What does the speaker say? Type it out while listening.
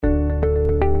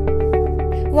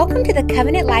Welcome to the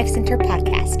Covenant Life Center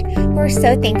podcast. We're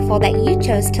so thankful that you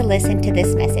chose to listen to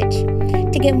this message.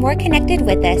 To get more connected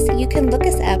with us, you can look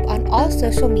us up on all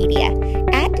social media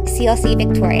at CLC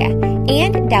Victoria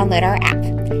and download our app.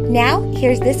 Now,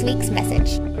 here's this week's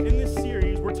message. In this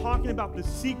series, we're talking about the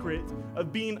secret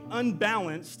of being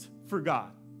unbalanced for God.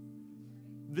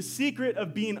 The secret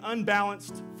of being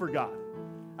unbalanced for God.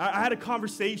 I had a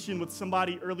conversation with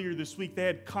somebody earlier this week. They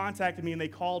had contacted me and they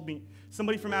called me,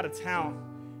 somebody from out of town.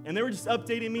 And they were just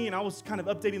updating me, and I was kind of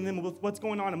updating them with what's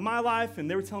going on in my life, and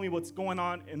they were telling me what's going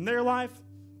on in their life.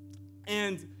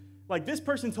 And like this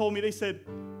person told me, they said,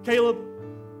 Caleb,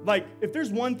 like if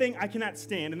there's one thing I cannot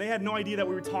stand, and they had no idea that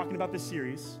we were talking about this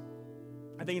series.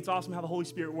 I think it's awesome how the Holy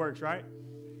Spirit works, right?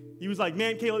 He was like,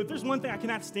 man, Caleb, if there's one thing I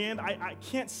cannot stand, I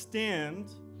can't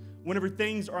stand whenever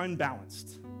things are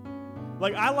unbalanced.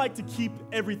 Like, I like to keep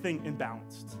everything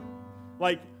imbalanced.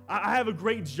 Like, I have a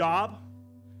great job.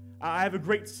 I have a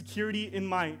great security in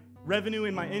my revenue,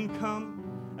 in my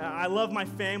income. I love my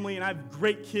family, and I have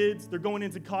great kids. They're going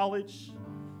into college.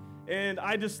 And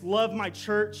I just love my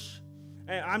church.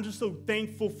 And I'm just so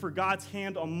thankful for God's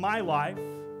hand on my life.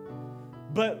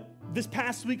 But this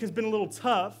past week has been a little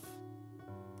tough.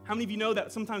 How many of you know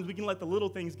that sometimes we can let the little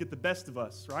things get the best of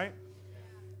us, right?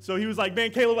 So he was like, man,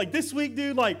 Caleb, like this week,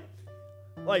 dude, my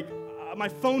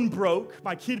phone broke.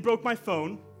 My kid broke my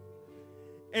phone.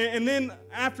 And then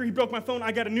after he broke my phone,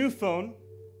 I got a new phone.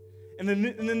 And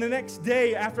then the next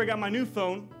day after I got my new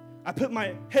phone, I put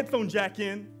my headphone jack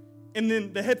in, and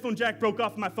then the headphone jack broke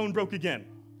off and my phone broke again.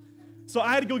 So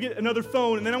I had to go get another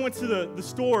phone, and then I went to the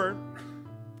store,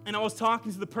 and I was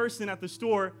talking to the person at the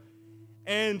store,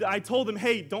 and I told them,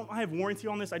 hey, don't I have warranty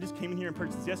on this? I just came in here and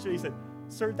purchased yesterday. He said,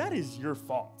 sir, that is your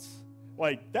fault.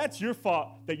 Like, that's your fault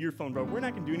that your phone broke. We're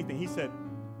not going to do anything. He said,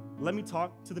 let me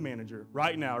talk to the manager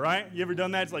right now, right? You ever done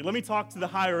that? It's like, let me talk to the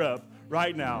higher up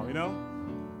right now, you know?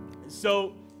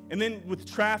 So, and then with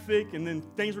traffic, and then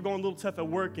things were going a little tough at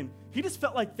work, and he just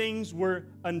felt like things were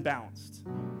unbalanced.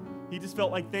 He just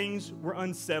felt like things were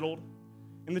unsettled.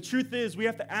 And the truth is, we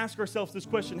have to ask ourselves this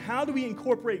question: how do we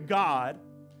incorporate God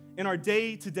in our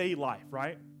day-to-day life,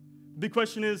 right? The big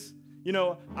question is, you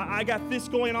know, I got this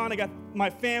going on. I got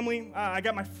my family. I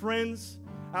got my friends.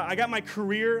 I got my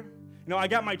career. You know, I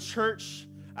got my church.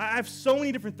 I have so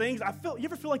many different things. You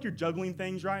ever feel like you're juggling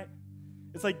things, right?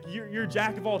 It's like you're a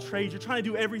jack of all trades. You're trying to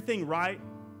do everything right,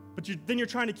 but then you're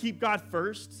trying to keep God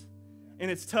first, and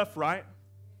it's tough, right?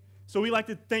 So we like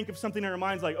to think of something in our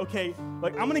minds like, okay,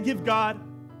 like I'm going to give God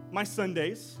my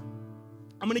Sundays.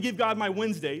 I'm going to give God my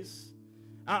Wednesdays.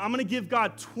 I'm going to give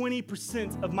God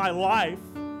 20% of my life,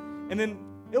 and then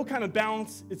it'll kind of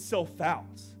balance itself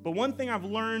out. But one thing I've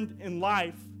learned in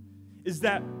life is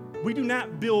that we do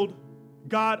not build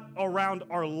God around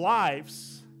our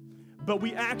lives, but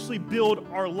we actually build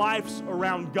our lives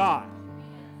around God.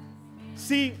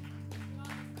 See,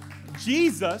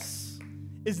 Jesus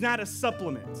is not a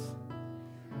supplement.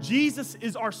 Jesus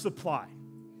is our supply.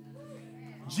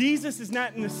 Jesus is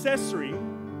not an accessory.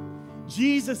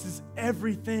 Jesus is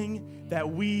everything that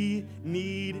we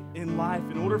need in life.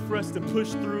 In order for us to push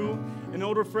through, in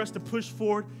order for us to push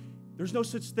forward, there's no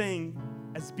such thing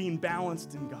as being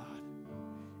balanced in God.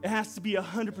 It has to be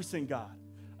 100% God,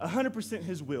 100%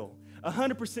 His will,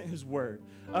 100% His word,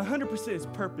 100% His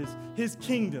purpose, His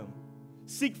kingdom.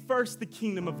 Seek first the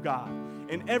kingdom of God,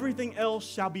 and everything else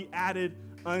shall be added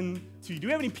unto you. Do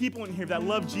we have any people in here that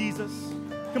love Jesus?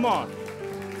 Come on.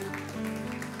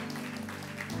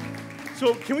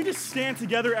 So can we just stand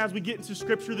together as we get into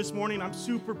Scripture this morning? I'm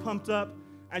super pumped up,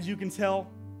 as you can tell.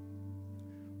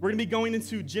 We're going to be going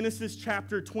into Genesis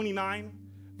chapter 29,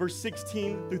 verse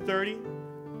 16 through 30.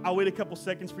 I'll wait a couple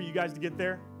seconds for you guys to get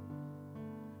there.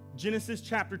 Genesis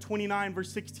chapter 29,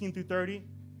 verse 16 through 30.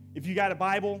 If you got a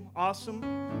Bible, awesome.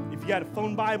 If you got a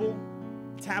phone Bible,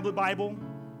 tablet Bible,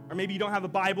 or maybe you don't have a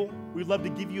Bible, we'd love to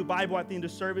give you a Bible at the end of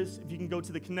service. If you can go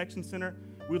to the Connection Center,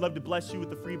 we'd love to bless you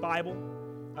with a free Bible.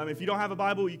 If you don't have a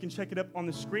Bible, you can check it up on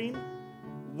the screen.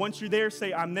 Once you're there,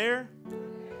 say, I'm there.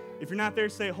 If you're not there,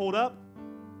 say, hold up.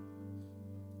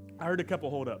 I heard a couple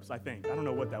hold ups, I think. I don't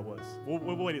know what that was.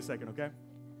 We'll wait a second, okay?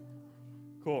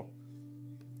 Cool.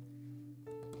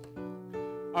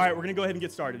 All right, we're going to go ahead and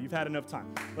get started. You've had enough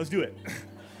time. Let's do it.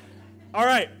 All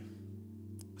right.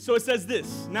 So it says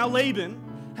this. Now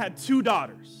Laban had 2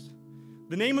 daughters.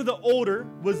 The name of the older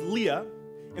was Leah,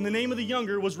 and the name of the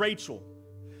younger was Rachel.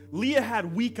 Leah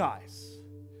had weak eyes,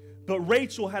 but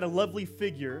Rachel had a lovely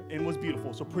figure and was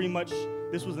beautiful. So pretty much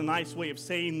this was a nice way of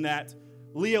saying that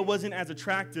Leah wasn't as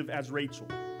attractive as Rachel.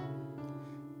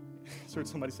 I heard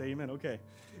somebody say amen. Okay.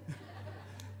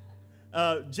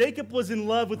 Jacob was in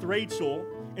love with Rachel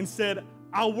and said,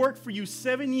 I'll work for you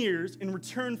 7 years in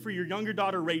return for your younger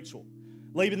daughter, Rachel.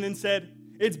 Laban then said,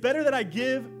 it's better that I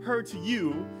give her to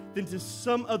you than to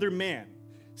some other man.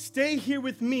 Stay here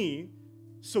with me.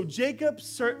 So Jacob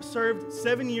served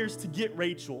 7 years to get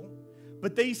Rachel,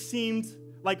 but they seemed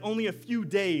like only a few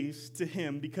days to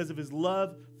him because of his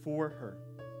love for her.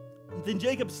 Then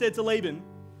Jacob said to Laban,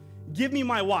 give me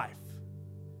my wife.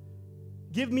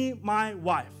 Give me my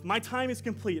wife. My time is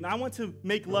complete, and I want to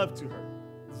make love to her.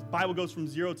 The Bible goes from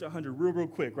 0 to 100 real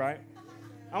quick, right?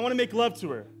 I want to make love to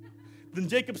her. Then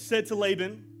Jacob said to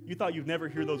Laban, you thought you'd never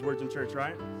hear those words in church,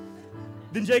 right?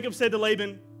 Then Jacob said to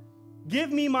Laban,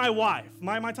 give me my wife.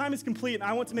 My time is complete, and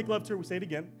I want to make love to her. We'll say it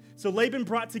again. So Laban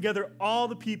brought together all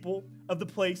the people of the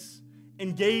place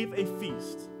and gave a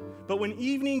feast. But when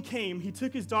evening came, he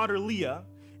took his daughter Leah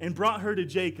and brought her to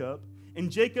Jacob,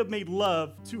 and Jacob made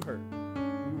love to her.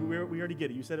 We already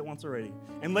get it. You said it once already.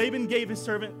 And Laban gave his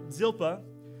servant Zilpah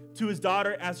to his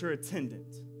daughter as her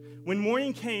attendant. When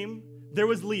morning came, there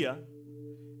was Leah.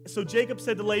 So Jacob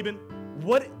said to Laban,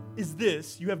 what is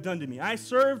this you have done to me? I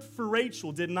served for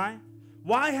Rachel, didn't I?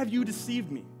 Why have you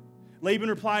deceived me? Laban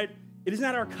replied, it is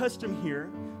not our custom here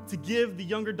to give the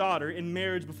younger daughter in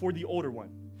marriage before the older one.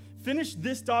 Finish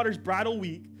this daughter's bridal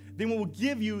week, then we will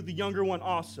give you the younger one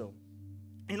also,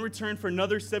 in return for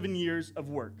another 7 years of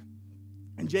work.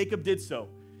 And Jacob did so.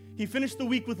 He finished the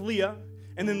week with Leah,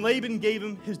 and then Laban gave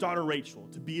him his daughter Rachel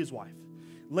to be his wife.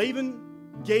 Laban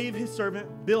gave his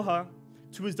servant Bilhah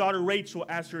to his daughter Rachel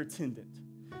as her attendant.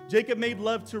 Jacob made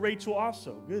love to Rachel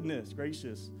also. Goodness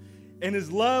gracious. And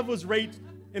his love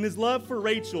for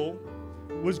Rachel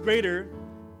was greater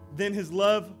than his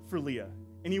love for Leah.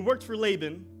 And he worked for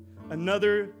Laban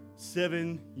another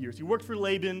 7 years. He worked for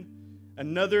Laban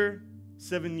another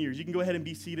 7 years. You can go ahead and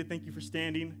be seated. Thank you for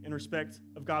standing in respect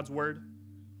of God's word.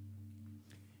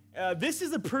 This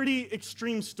is a pretty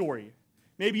extreme story.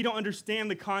 Maybe you don't understand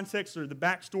the context or the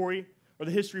backstory or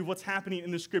the history of what's happening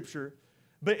in the scripture.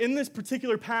 But in this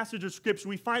particular passage of scripture,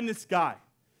 we find this guy.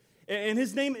 And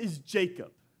his name is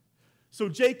Jacob. So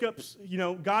Jacob's,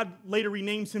 God later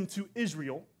renames him to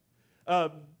Israel.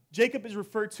 Jacob is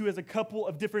referred to as a couple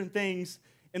of different things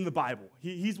in the Bible.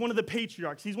 He's one of the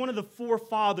patriarchs. He's one of the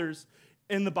forefathers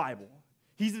in the Bible.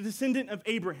 He's a descendant of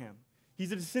Abraham.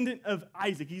 He's a descendant of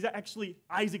Isaac. He's actually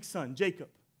Isaac's son, Jacob.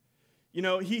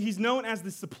 He's known as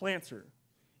the supplanter.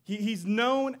 He's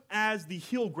known as the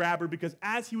heel grabber because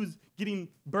as he was giving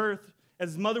birth,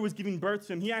 as his mother was giving birth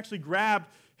to him, he actually grabbed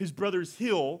his brother's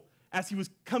heel as he was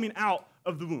coming out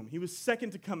of the womb. He was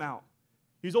second to come out.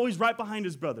 He was always right behind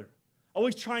his brother,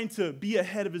 always trying to be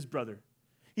ahead of his brother.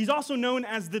 He's also known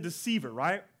as the deceiver,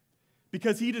 right?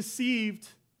 Because he deceived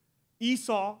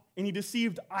Esau and he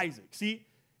deceived Isaac. See,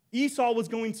 Esau was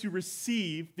going to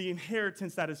receive the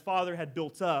inheritance that his father had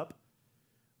built up,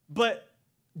 but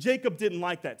Jacob didn't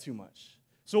like that too much.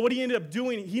 So what he ended up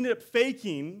doing, he ended up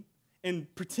faking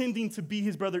and pretending to be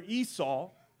his brother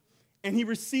Esau, and he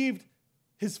received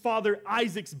his father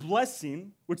Isaac's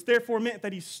blessing, which therefore meant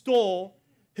that he stole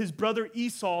his brother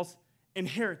Esau's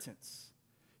inheritance.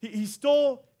 He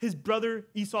stole his brother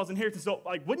Esau's inheritance. So,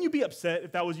 wouldn't you be upset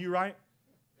if that was you, right?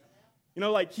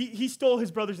 He stole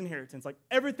his brother's inheritance.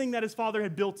 Everything that his father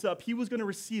had built up, he was going to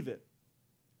receive it.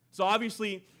 So,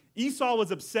 obviously, Esau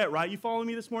was upset, right? You following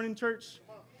me this morning, church?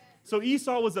 So,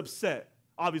 Esau was upset,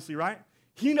 obviously, right?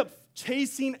 He ended up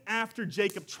chasing after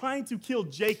Jacob, trying to kill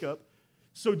Jacob.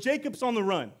 So, Jacob's on the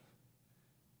run.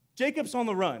 Jacob's on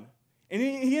the run. And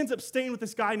he ends up staying with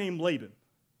this guy named Laban.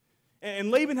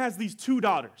 And Laban has these two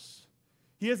daughters.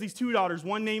 He has these two daughters.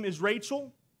 One name is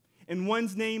Rachel, and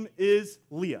one's name is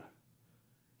Leah.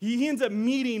 He ends up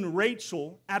meeting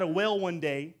Rachel at a well one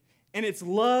day, and it's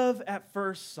love at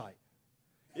first sight.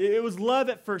 It was love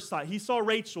at first sight. He saw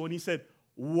Rachel, and he said,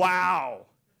 wow.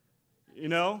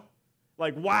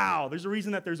 Wow. There's a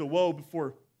reason that there's a woe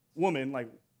before woman,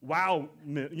 wow.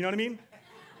 You know what I mean?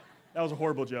 That was a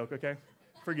horrible joke, okay?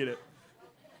 Forget it.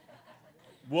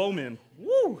 Woman.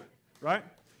 Woo. Right?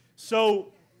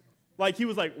 So, he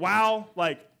was like, wow,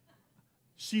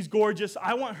 she's gorgeous.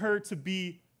 I want her to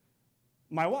be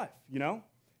my wife,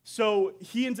 So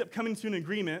he ends up coming to an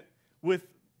agreement with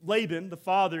Laban, the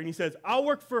father, and he says, I'll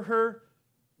work for her,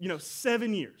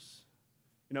 7 years.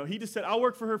 He just said, I'll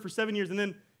work for her for 7 years, and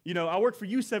then, I'll work for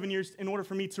you 7 years in order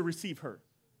for me to receive her.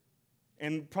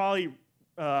 And probably,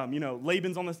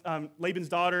 Laban's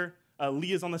daughter,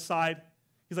 Leah's on the side.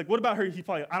 He's like, what about her?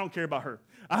 I don't care about her.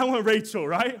 I want Rachel,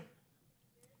 right?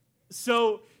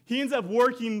 So he ends up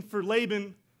working for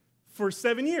Laban for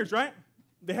 7 years, right?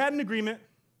 They had an agreement.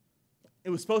 It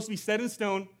was supposed to be set in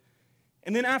stone.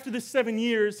 And then after this 7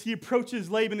 years, he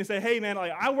approaches Laban and says, hey, man,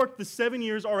 I worked the 7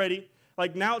 years already.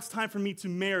 like, now it's time for me to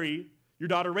marry your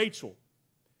daughter Rachel.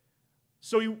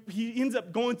 So he ends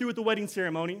up going through with the wedding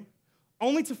ceremony,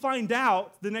 only to find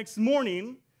out the next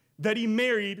morning that he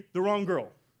married the wrong girl.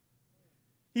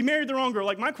 He married the wrong girl.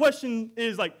 Like, my question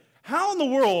is, like, how in the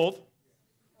world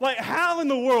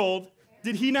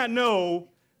did he not know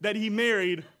that he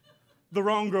married the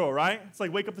wrong girl, right? It's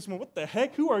like, wake up this morning, what the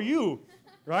heck? Who are you,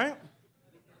 right?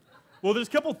 Well, there's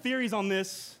a couple theories on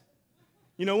this.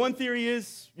 One theory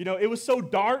is, it was so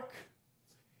dark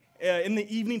in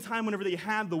the evening time whenever they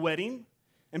had the wedding,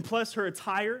 and plus her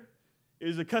attire, it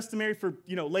was customary for,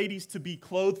 ladies to be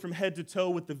clothed from head to toe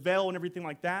with the veil and everything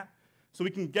like that. So we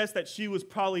can guess that she was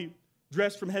probably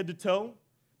dressed from head to toe.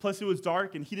 Plus it was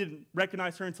dark and he didn't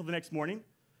recognize her until the next morning.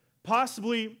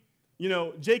 Possibly,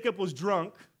 Jacob was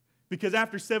drunk because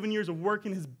after 7 years of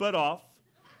working his butt off,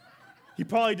 he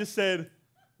probably just said,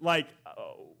 like,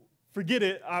 oh, forget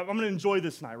it, I'm going to enjoy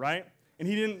this night, right? And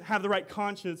he didn't have the right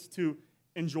conscience to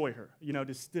enjoy her,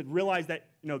 just to realize that,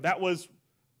 that was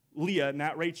Leah,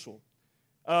 not Rachel.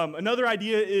 Another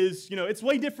idea is, it's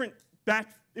way different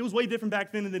it was way different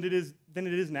back then than it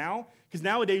is now, because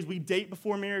nowadays we date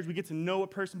before marriage, we get to know a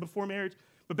person before marriage,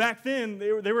 but back then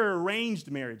they were arranged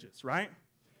marriages, right?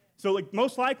 So like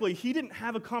most likely he didn't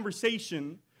have a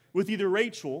conversation with either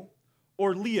Rachel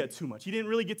or Leah too much. He didn't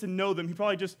really get to know them. He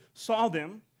probably just saw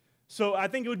them. So I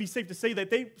think it would be safe to say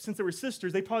that since they were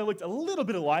sisters, they probably looked a little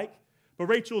bit alike, but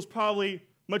Rachel was probably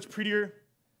much prettier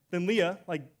than Leah.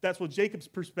 Like that's what Jacob's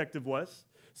perspective was.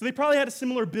 So they probably had a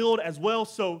similar build as well.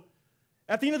 So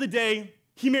at the end of the day,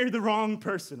 he married the wrong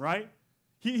person, right?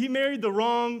 He married the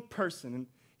wrong person. And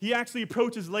he actually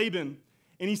approaches Laban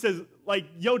and he says, like,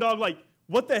 yo, dog, like,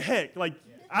 what the heck? Like,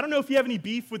 I don't know if you have any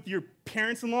beef with your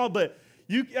parents-in-law, but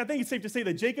I think it's safe to say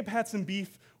that Jacob had some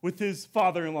beef with his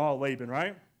father-in-law, Laban,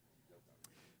 right?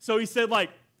 So he said,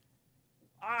 like,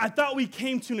 I thought we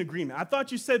came to an agreement. I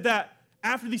thought you said that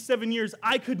after these 7 years,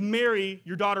 I could marry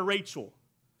your daughter Rachel.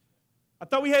 I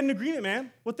thought we had an agreement,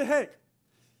 man. What the heck?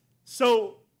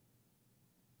 So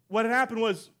what had happened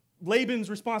was Laban's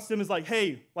response to him is like,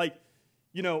 hey, like,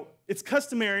 it's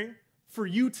customary for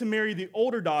you to marry the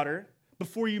older daughter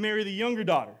before you marry the younger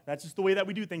daughter. That's just the way that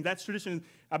we do things. That's tradition.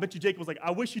 I bet you Jacob was like, I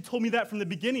wish you told me that from the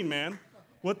beginning, man.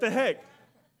 What the heck?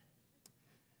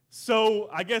 So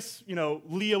I guess,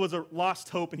 Leah was a lost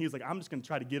hope, and he was like, I'm just going to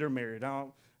try to get her married. I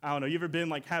don't know. You ever been,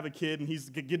 like, have a kid, and he's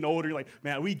getting older, you're like,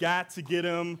 man, we got to get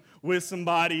him with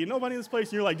somebody. Nobody in this place,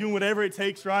 and you're, like, doing whatever it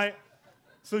takes, right?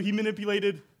 So he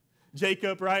manipulated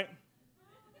Jacob, right?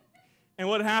 And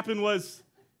what happened was,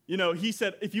 he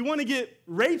said, if you want to get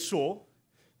Rachel,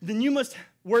 then you must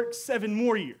work 7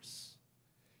 more years.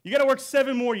 You got to work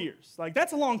 7 more years. Like,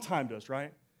 that's a long time to us,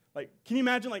 right? Like, can you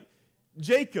imagine, like,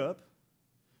 Jacob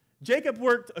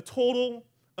worked a total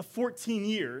of 14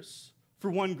 years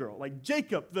for one girl. Like,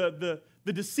 Jacob, the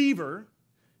deceiver,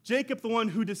 Jacob, the one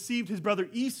who deceived his brother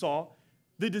Esau,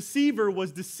 the deceiver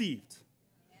was deceived.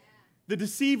 The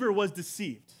deceiver was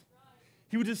deceived.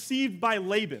 He was deceived by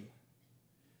Laban.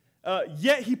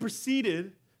 Yet he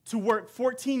proceeded to work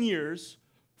 14 years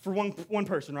for one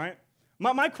person, right?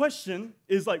 My question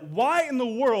is, like, why in the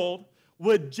world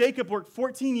would Jacob work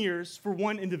 14 years for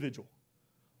one individual?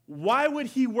 Why would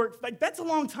he work? Like, that's a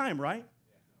long time, right?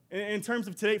 In terms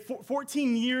of today,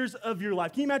 14 years of your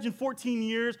life. Can you imagine 14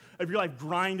 years of your life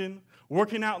grinding,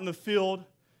 working out in the field,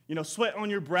 sweat on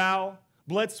your brow,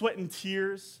 blood, sweat, and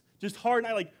tears, just hard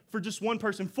night, like, for just one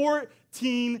person,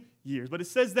 14 years. But it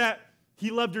says that he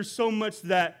loved her so much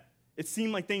that it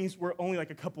seemed like things were only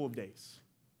like a couple of days.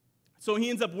 So he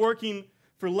ends up working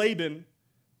for Laban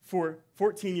for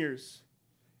 14 years.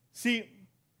 See,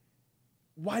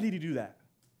 why did he do that?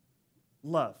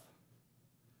 Love.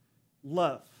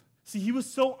 See, he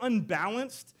was so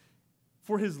unbalanced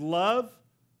for his love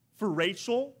for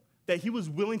Rachel that he was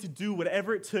willing to do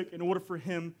whatever it took in order for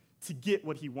him to get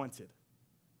what he wanted.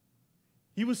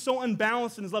 He was so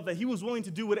unbalanced in his love that he was willing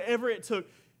to do whatever it took.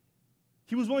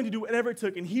 He was willing to do whatever it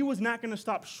took, and he was not going to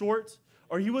stop short,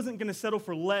 or he wasn't going to settle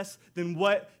for less than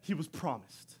what he was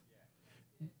promised.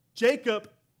 Jacob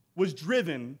was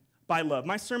driven by love.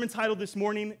 My sermon title this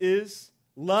morning is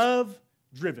Love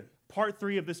Driven. Part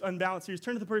 3 of this Unbalanced series.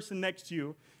 Turn to the person next to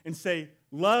you and say,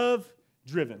 Love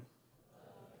Driven.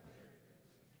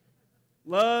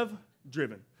 Love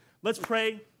Driven. Let's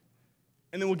pray,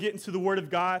 and then we'll get into the Word of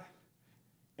God.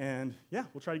 And yeah,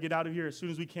 we'll try to get out of here as soon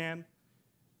as we can.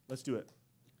 Let's do it.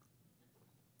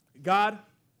 God,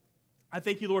 I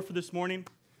thank you, Lord, for this morning.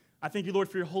 I thank you, Lord,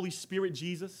 for your Holy Spirit,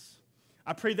 Jesus.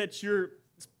 I pray that your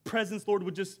presence, Lord,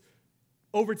 would just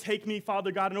overtake me,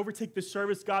 Father God, and overtake this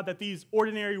service, God, that these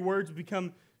ordinary words would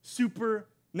become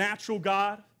supernatural,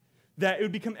 God. that it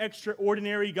would become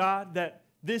extraordinary, God, that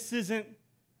this isn't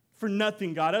for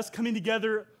nothing, God. Us coming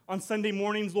together on Sunday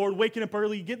mornings, Lord, waking up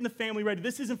early, getting the family ready,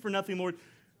 this isn't for nothing, Lord.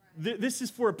 This is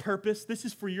for a purpose. This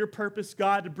is for your purpose,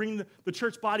 God, to bring the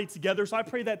church body together. So I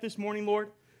pray that this morning,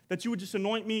 Lord, that you would just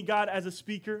anoint me, God, as a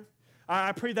speaker.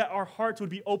 I pray that our hearts would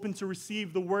be open to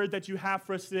receive the word that you have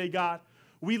for us today, God.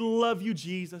 We love you,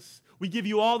 Jesus. We give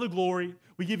you all the glory.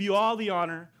 We give you all the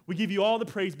honor. We give you all the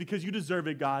praise because you deserve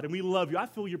it, God, and we love you. I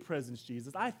feel your presence,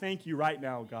 Jesus. I thank you right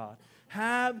now, God.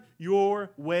 Have your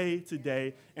way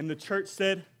today. And the church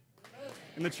said,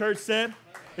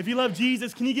 if you love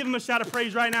Jesus, can you give him a shout of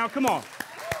praise right now? Come on.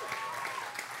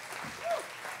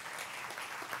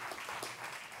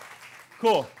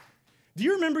 Cool. Do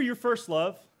you remember your first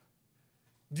love?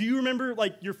 Do you remember,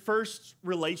 like, your first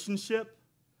relationship?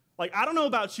 Like, I don't know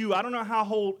about you. I don't know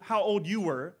how old you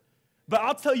were, but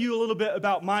I'll tell you a little bit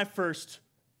about my first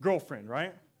girlfriend,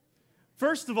 right?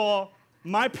 First of all,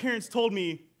 my parents told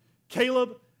me,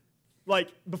 Caleb, like,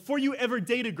 before you ever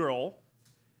date a girl,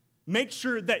 make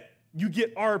sure that you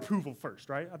get our approval first,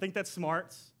 right? I think that's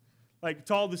smart. Like,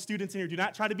 to all the students in here, do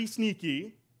not try to be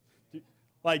sneaky.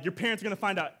 Like, your parents are going to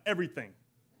find out everything.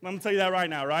 I'm going to tell you that right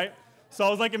now, right? So I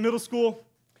was, like, in middle school,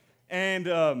 and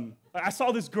I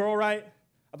saw this girl, right?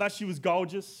 I thought she was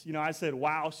gorgeous. You know, I said,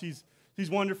 wow, she's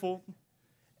wonderful.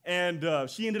 And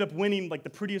she ended up winning, like, the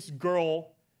prettiest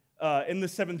girl in the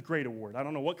 7th grade award. I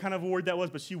don't know what kind of award that was,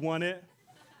 but she won it.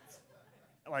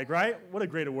 Like, right? What a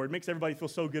great award. Makes everybody feel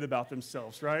so good about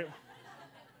themselves, right?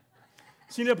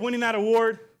 She ended up winning that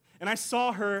award, and I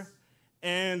saw her,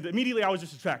 and immediately I was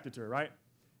just attracted to her, right?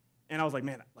 And I was like,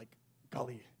 man, like,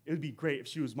 golly, it would be great if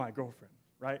she was my girlfriend,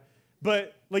 right?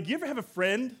 But, like, you ever have a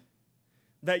friend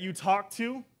that you talk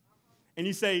to, and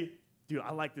you say, dude,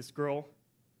 I like this girl,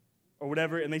 or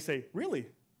whatever, and they say, really?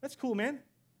 That's cool, man.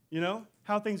 You know,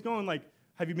 how are things going? Like,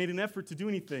 have you made an effort to do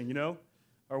anything, you know?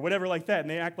 Or whatever like that, and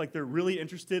they act like they're really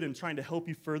interested in trying to help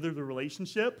you further the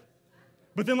relationship.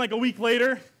 But then, like, a week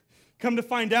later, come to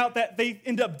find out that they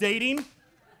end up dating.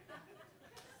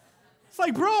 It's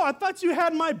like, bro, I thought you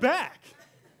had my back.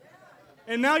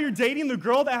 And now you're dating the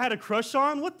girl that I had a crush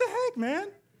on? What the heck, man?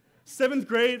 7th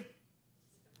grade.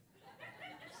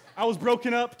 I was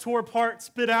broken up, tore apart,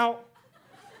 spit out,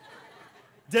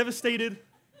 devastated.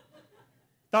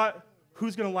 Thought,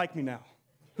 who's going to like me now?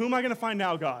 Who am I going to find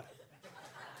now, God?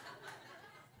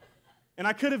 And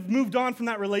I could have moved on from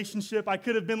that relationship. I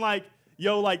could have been like,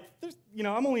 yo, like, you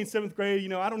know, I'm only in 7th grade. You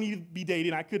know, I don't need to be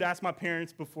dating. I could ask my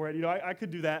parents before it. You know, I could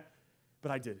do that.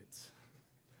 But I didn't.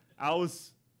 I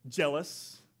was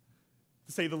jealous,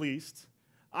 to say the least.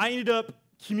 I ended up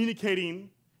communicating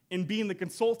and being the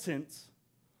consultant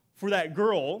for that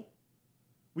girl.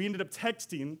 We ended up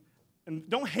texting. And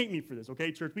don't hate me for this,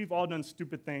 okay, church? We've all done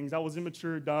stupid things. I was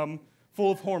immature, dumb,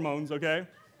 full of hormones, okay?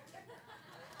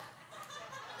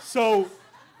 So,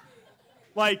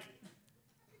 like,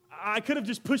 I could have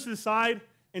just pushed it aside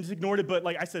and just ignored it, but,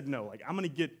 like, I said no. Like, I'm going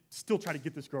to still try to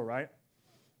get this girl, right?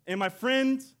 And my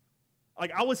friend,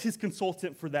 like, I was his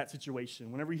consultant for that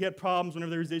situation. Whenever he had problems, whenever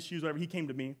there was issues, whatever, he came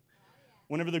to me.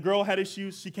 Whenever the girl had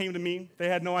issues, she came to me. They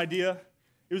had no idea.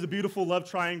 It was a beautiful love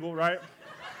triangle, right?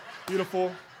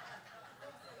 Beautiful.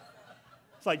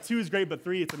 It's like 2 is great, but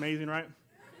 3, it's amazing, right?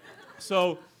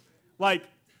 So, like,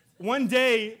 one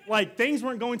day, like, things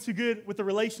weren't going too good with the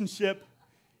relationship.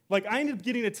 Like, I ended up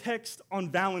getting a text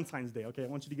on Valentine's Day. Okay, I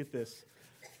want you to get this.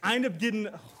 I ended up getting,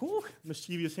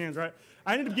 mischievous hands, right?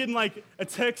 I ended up getting, like, a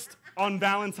text on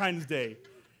Valentine's Day.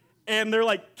 And they're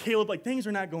like, Caleb, like, things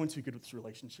are not going too good with this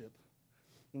relationship.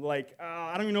 Like,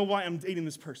 I don't even know why I'm dating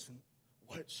this person.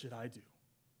 What should I do?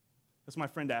 That's what my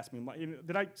friend asked me.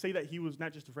 Did I say that he was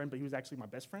not just a friend, but he was actually my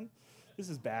best friend? This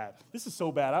is bad. This is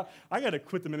so bad. I got to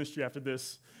quit the ministry after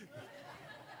this.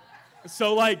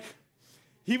 So, like,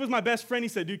 he was my best friend. He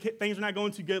said, dude, things are not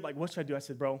going too good. Like, what should I do? I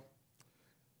said, bro,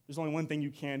 there's only one thing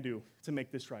you can do to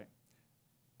make this right.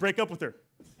 Break up with her.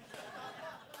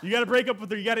 You got to break up with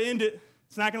her. You got to end it.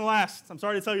 It's not going to last. I'm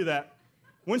sorry to tell you that.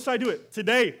 When should I do it?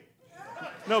 Today.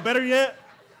 No, better yet,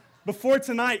 before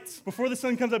tonight, before the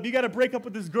sun comes up, you got to break up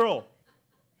with this girl.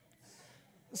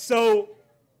 So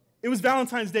it was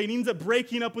Valentine's Day, and he ends up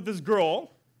breaking up with this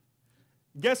girl.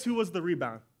 Guess who was the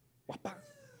rebound?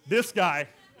 This guy.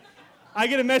 I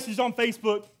get a message on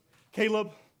Facebook,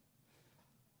 Caleb,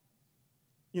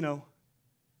 you know,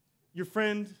 your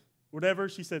friend, whatever,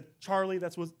 she said, Charlie,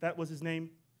 that was his name.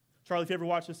 Charlie, if you ever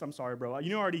watch this, I'm sorry, bro.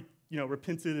 You know, already, you know,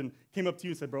 repented and came up to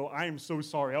you and said, bro, I am so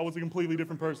sorry. I was a completely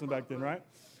different person back then, right?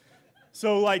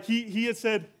 So, like, he had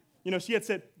said, you know, she had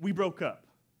said, we broke up.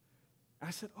 I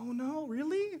said, oh, no,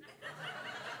 really?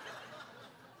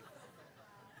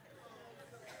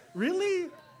 Really?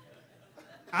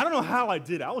 I don't know how I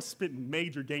did it. I was spitting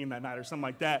major game that night or something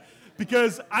like that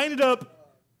because I ended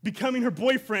up becoming her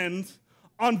boyfriend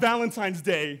on Valentine's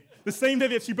Day, the same day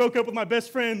that she broke up with my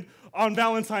best friend on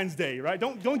Valentine's Day, right?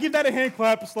 Don't give that a hand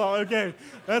clap, Slaw. Okay,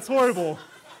 that's horrible.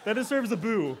 That deserves a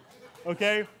boo,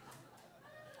 okay?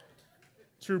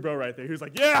 True bro right there. He was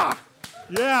like, yeah.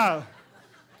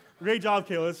 Great job,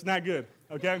 Kayla. It's not good,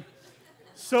 okay?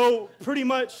 So pretty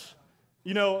much,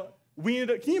 we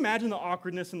ended up, can you imagine the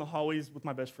awkwardness in the hallways with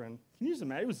my best friend? Can you just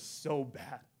imagine? It was so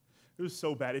bad. It was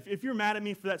so bad. If you're mad at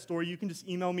me for that story, you can just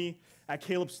email me at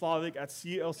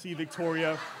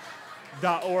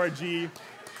calebslavic@clcvictoria.org,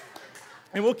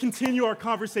 and we'll continue our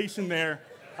conversation there.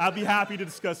 I'll be happy to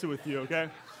discuss it with you, okay?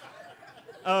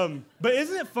 But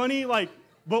isn't it funny,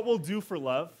 what we'll do for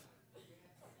love?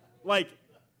 Like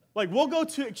we'll go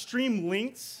to extreme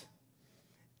lengths,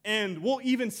 and we'll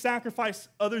even sacrifice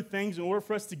other things in order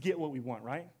for us to get what we want,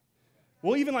 right?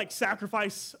 We'll even,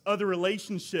 sacrifice other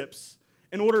relationships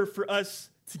in order for us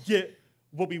to get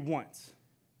what we want.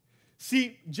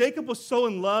 See, Jacob was so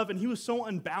in love, and he was so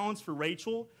unbalanced for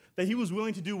Rachel that he was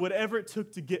willing to do whatever it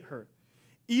took to get her,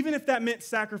 even if that meant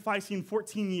sacrificing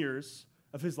 14 years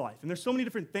of his life. And there's so many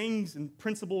different things and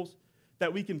principles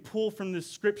that we can pull from this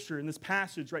scripture and this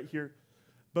passage right here.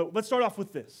 But let's start off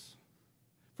with this.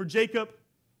 For Jacob,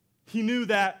 he knew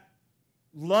that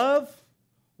love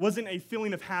wasn't a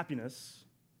feeling of happiness.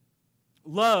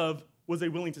 Love was a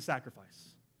willing to sacrifice.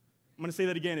 I'm going to say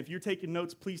that again. If you're taking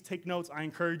notes, please take notes. I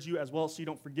encourage you as well so you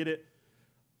don't forget it.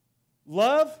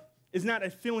 Love is not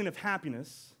a feeling of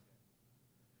happiness.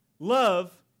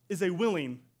 Love is a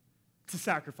willing to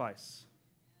sacrifice.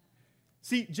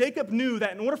 See, Jacob knew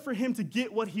that in order for him to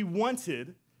get what he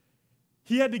wanted,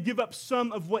 he had to give up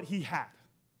some of what he had.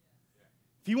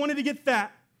 If he wanted to get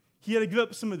that, he had to give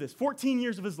up some of this, 14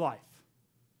 years of his life.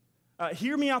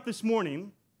 Hear me out this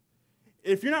morning.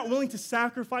 If you're not willing to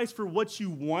sacrifice for what you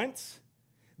want,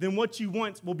 then what you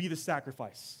want will be the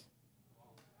sacrifice.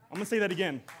 I'm going to say that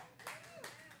again.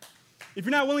 If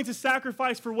you're not willing to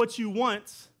sacrifice for what you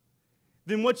want,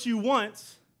 then what you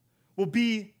want will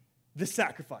be the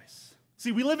sacrifice.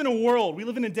 See, we live in a world, we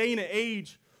live in a day and an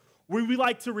age where we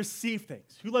like to receive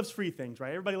things. Who loves free things, right?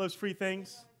 Everybody loves free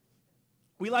things.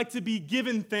 We like to be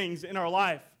given things in our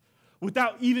life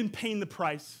without even paying the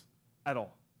price at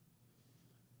all.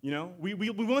 We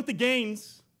want the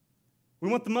gains, we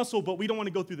want the muscle, but we don't want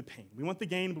to go through the pain. We want the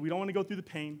gain, but we don't want to go through the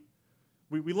pain.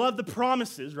 We love the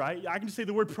promises, right? I can just say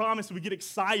the word promise and we get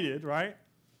excited, right?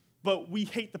 But we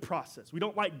hate the process. We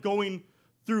don't like going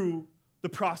through the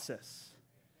process.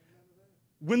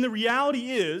 When the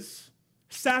reality is,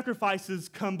 sacrifices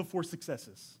come before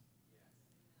successes.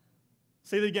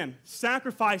 Say that again.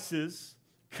 Sacrifices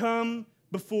come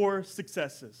before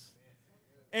successes.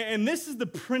 And this is the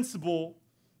principle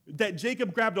that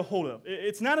Jacob grabbed a hold of.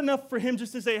 It's not enough for him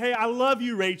just to say, hey, I love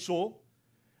you, Rachel.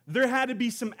 There had to be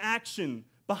some action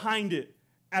behind it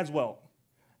as well.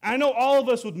 I know all of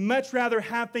us would much rather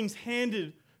have things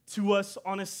handed to us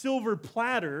on a silver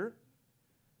platter,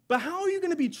 but how are you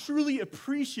going to be truly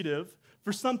appreciative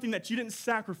for something that you didn't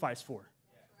sacrifice for?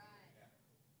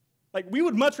 We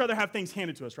would much rather have things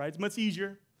handed to us, right? It's much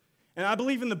easier. And I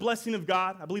believe in the blessing of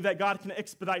God. I believe that God can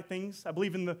expedite things. I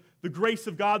believe in the grace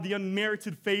of God, the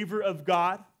unmerited favor of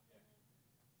God.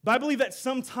 But I believe that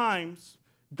sometimes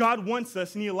God wants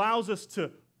us and he allows us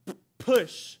to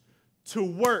push, to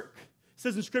work. It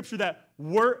says in Scripture that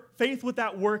faith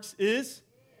without works is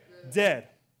dead.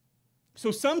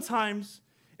 So sometimes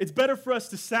it's better for us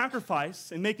to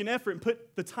sacrifice and make an effort and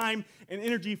put the time and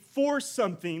energy for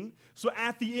something, so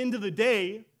at the end of the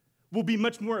day, we'll be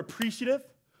much more appreciative,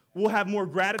 we'll have more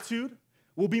gratitude,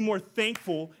 we'll be more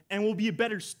thankful, and we'll be a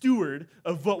better steward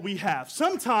of what we have.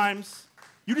 Sometimes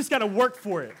you just got to work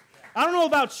for it. I don't know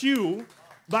about you,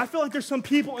 but I feel like there's some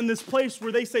people in this place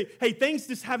where they say, hey, things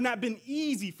just have not been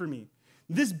easy for me.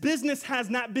 This business has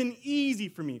not been easy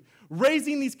for me.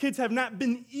 Raising these kids have not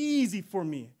been easy for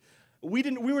me. We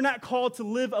were not called to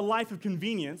live a life of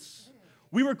convenience.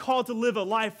 We were called to live a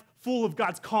life full of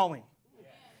God's calling,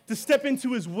 to step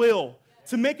into his will,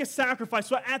 to make a sacrifice.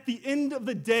 So at the end of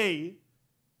the day,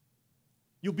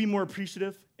 you'll be more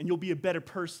appreciative and you'll be a better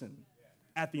person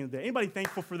at the end of the day. Anybody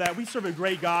thankful for that? We serve a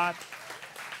great God.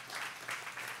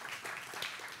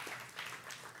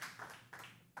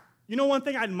 You know one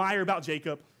thing I admire about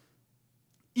Jacob?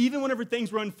 Even whenever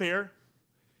things were unfair,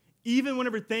 even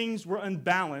whenever things were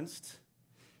unbalanced,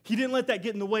 he didn't let that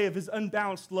get in the way of his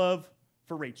unbalanced love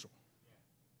for Rachel.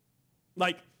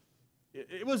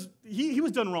 He was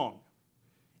done wrong.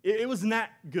 It was not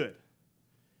good.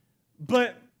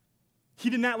 But he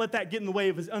did not let that get in the way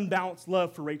of his unbalanced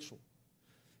love for Rachel.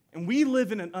 And we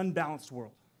live in an unbalanced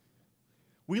world.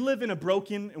 We live in a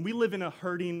broken, and we live in a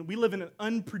hurting, we live in an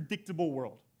unpredictable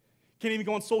world. Can't even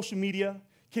go on social media,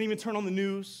 can't even turn on the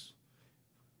news,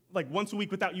 like once a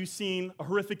week without you seeing a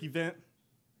horrific event,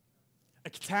 a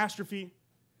catastrophe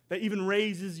that even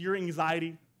raises your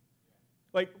anxiety.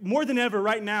 Like more than ever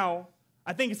right now,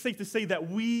 I think it's safe to say that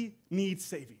we need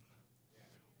saving.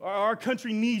 Our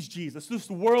country needs Jesus. This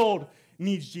world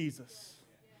needs Jesus.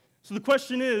 So the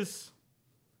question is,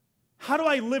 how do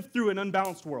I live through an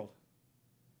unbalanced world?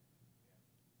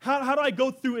 How do I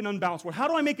go through an unbalanced world? How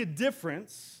do I make a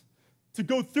difference to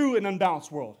go through an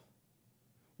unbalanced world?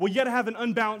 Well, you got to have an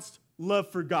unbalanced love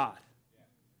for God.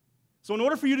 So in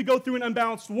order for you to go through an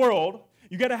unbalanced world,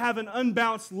 you got to have an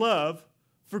unbalanced love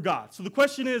for God. So the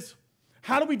question is,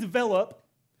 how do we develop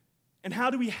and how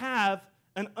do we have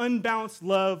an unbalanced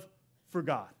love for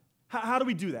God? How do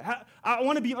we do that? I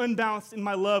want to be unbalanced in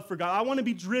my love for God. I want to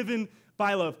be driven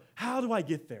by love. How do I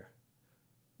get there?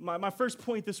 My first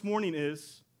point this morning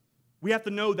is we have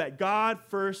to know that God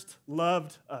first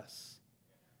loved us.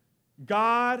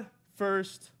 God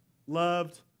first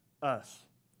loved us.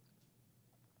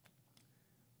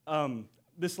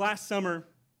 This last summer,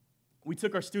 we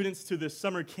took our students to this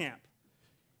summer camp,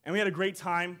 and we had a great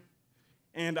time.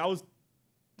 And I was,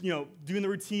 doing the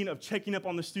routine of checking up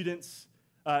on the students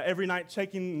every night,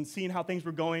 checking and seeing how things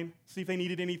were going, see if they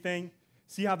needed anything,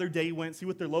 see how their day went, see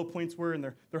what their low points were and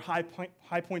their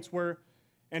high points were,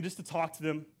 and just to talk to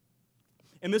them.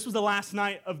 And this was the last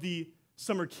night of the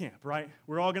summer camp, right?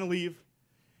 We're all going to leave.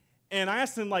 And I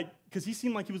asked him, because he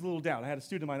seemed like he was a little down. I had a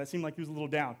student of mine that seemed like he was a little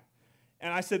down.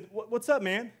 And I said, what's up,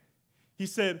 man? He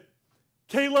said,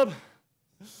 Caleb,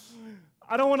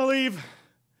 I don't want to leave.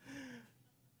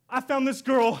 I found this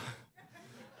girl.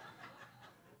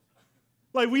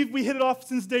 We hit it off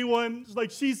since day one.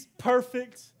 She's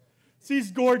perfect.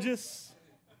 She's gorgeous.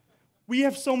 We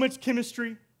have so much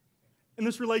chemistry in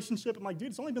this relationship. I'm like, dude,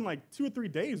 it's only been 2 or 3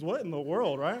 days. What in the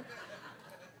world, right?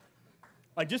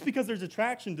 Just because there's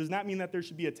attraction does not mean that there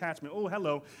should be attachment. Oh,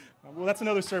 hello. Well, that's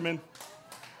another sermon.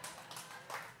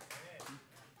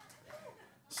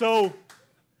 So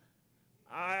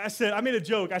I made a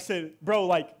joke. I said, bro,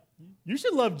 you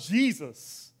should love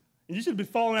Jesus. And you should be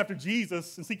following after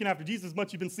Jesus and seeking after Jesus as much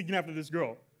as you've been seeking after this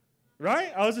girl.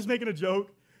 Right? I was just making a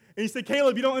joke. And he said,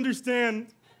 Caleb, you don't understand.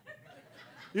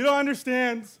 You don't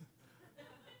understand.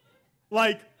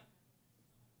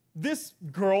 This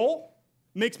girl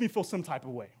makes me feel some type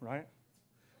of way, right?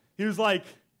 He was like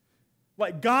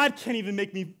God can't even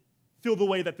make me feel the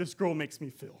way that this girl makes me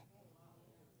feel.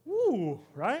 Ooh,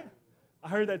 right? I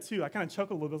heard that too. I kind of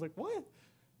chuckled a little bit. I was like, what?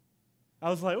 I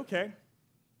was like, okay.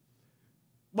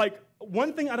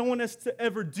 One thing I don't want us to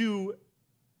ever do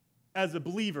as a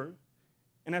believer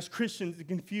and as Christians is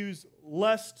confuse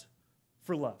lust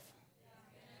for love.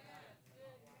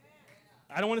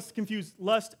 I don't want us to confuse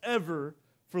lust ever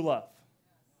for love.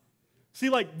 See,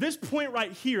 this point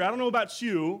right here, I don't know about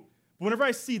you, but whenever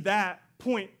I see that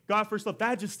point, God first love,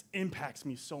 that just impacts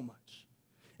me so much.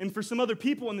 And for some other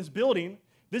people in this building,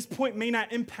 this point may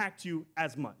not impact you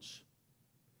as much.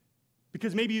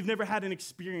 Because maybe you've never had an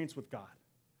experience with God,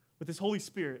 with His Holy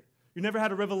Spirit. You've never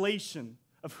had a revelation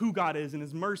of who God is and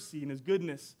His mercy and His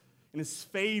goodness and His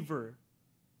favor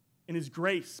and His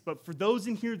grace. But for those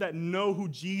in here that know who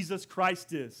Jesus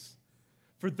Christ is,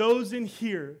 for those in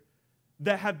here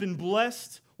that have been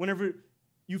blessed whenever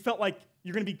you felt like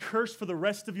you're going to be cursed for the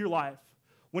rest of your life,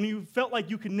 when you felt like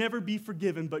you could never be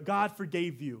forgiven, but God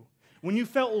forgave you, when you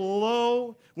felt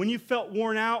low, when you felt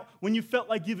worn out, when you felt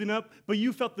like giving up, but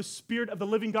you felt the Spirit of the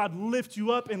living God lift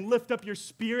you up and lift up your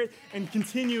spirit and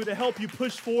continue to help you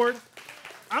push forward.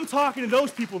 I'm talking to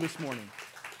those people this morning.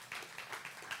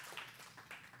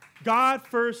 God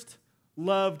first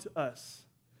loved us.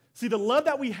 See, the love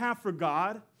that we have for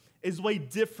God is way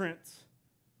different.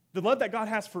 The love that God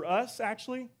has for us,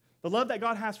 actually, the love that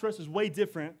God has for us is way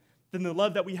different than the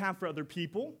love that we have for other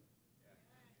people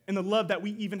and the love that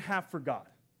we even have for God.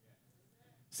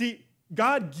 See,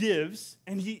 God gives,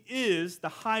 and He is the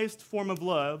highest form of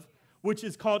love, which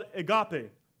is called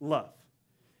agape love.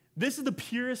 This is the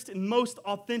purest and most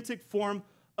authentic form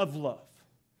of love.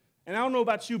 And I don't know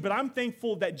about you, but I'm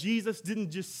thankful that Jesus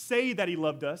didn't just say that He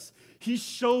loved us. He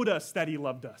showed us that He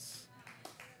loved us.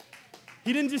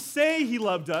 He didn't just say He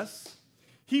loved us.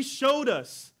 He showed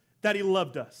us that He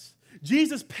loved us.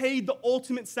 Jesus paid the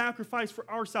ultimate sacrifice for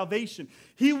our salvation.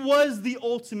 He was the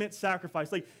ultimate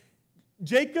sacrifice.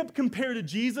 Jacob compared to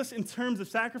Jesus in terms of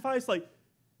sacrifice,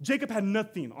 Jacob had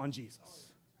nothing on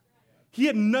Jesus. He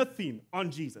had nothing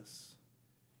on Jesus.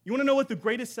 You want to know what the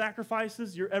greatest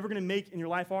sacrifices you're ever going to make in your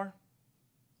life are?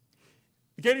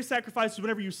 The greatest sacrifice is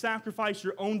whenever you sacrifice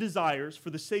your own desires for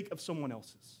the sake of someone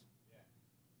else's.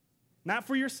 Not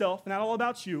for yourself, not all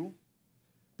about you,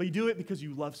 but you do it because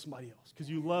you love somebody else, because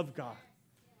you love God.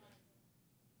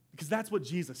 Because that's what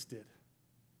Jesus did.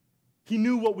 He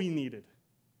knew what we needed.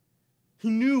 He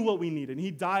knew what we needed, and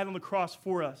he died on the cross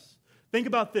for us. Think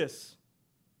about this.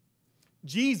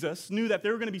 Jesus knew that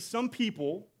there were going to be some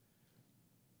people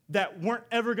that weren't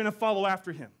ever going to follow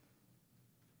after him.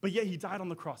 But yet he died on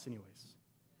the cross anyways.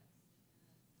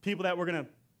 People that were going to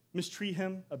mistreat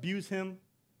him, abuse him,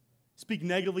 speak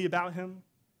negatively about him,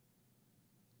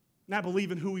 not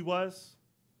believe in who he was,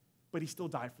 but he still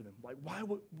died for them.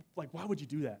 Why would you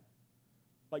do that?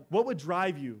 What would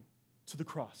drive you to the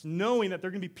cross, knowing that there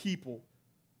are going to be people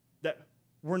that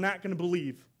were not going to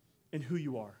believe in who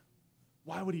you are?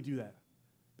 Why would he do that?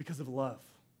 Because of love.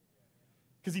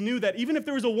 Because he knew that even if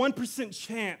there was a 1%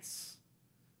 chance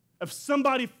of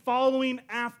somebody following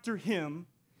after him,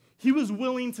 he was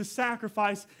willing to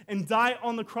sacrifice and die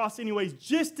on the cross anyways,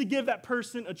 just to give that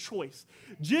person a choice,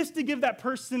 just to give that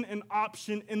person an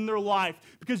option in their life.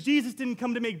 Because Jesus didn't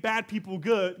come to make bad people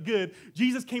good.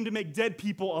 Jesus came to make dead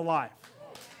people alive.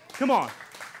 Come on.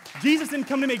 Jesus didn't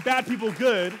come to make bad people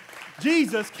good.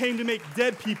 Jesus came to make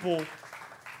dead people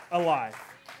alive.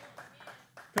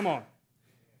 Come on.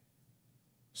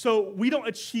 So we don't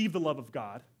achieve the love of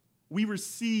God. We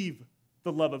receive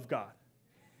the love of God.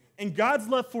 And God's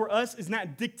love for us is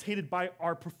not dictated by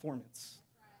our performance.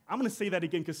 I'm going to say that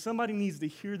again because somebody needs to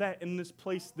hear that in this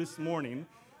place this morning.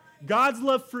 God's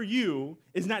love for you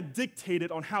is not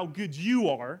dictated on how good you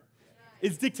are.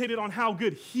 It's dictated on how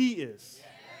good he is.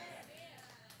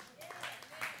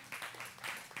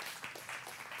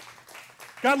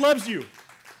 God loves you.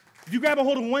 If you grab a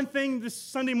hold of one thing this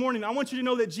Sunday morning, I want you to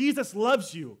know that Jesus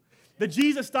loves you, that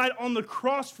Jesus died on the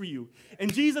cross for you.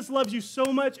 And Jesus loves you so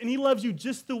much, and he loves you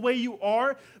just the way you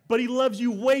are, but he loves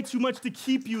you way too much to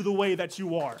keep you the way that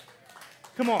you are.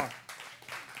 Come on.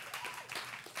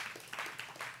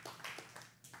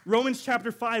 Romans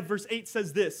chapter 5, verse 8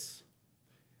 says this,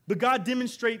 "But God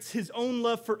demonstrates his own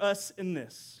love for us in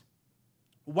this.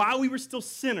 While we were still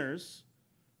sinners,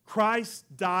 Christ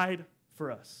died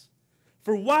for us.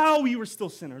 For while we were still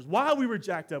sinners, while we were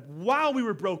jacked up, while we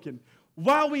were broken,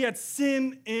 while we had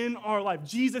sin in our life,"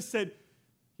 Jesus said,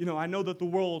 I know that the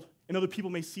world and other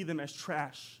people may see them as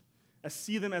trash,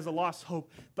 see them as a lost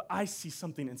hope, but I see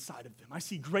something inside of them. I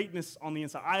see greatness on the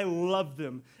inside. I love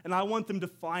them, and I want them to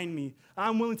find me.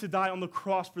 I'm willing to die on the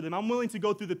cross for them. I'm willing to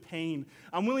go through the pain.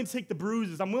 I'm willing to take the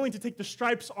bruises. I'm willing to take the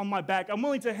stripes on my back. I'm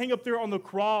willing to hang up there on the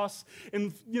cross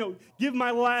and, give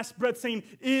my last breath saying,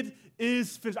 "It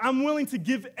is finished." I'm willing to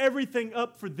give everything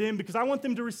up for them because I want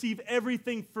them to receive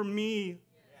everything from me.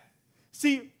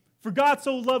 See, for God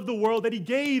so loved the world that he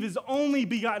gave his only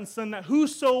begotten Son, that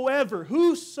whosoever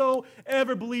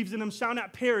believes in him shall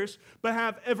not perish, but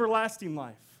have everlasting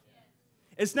life.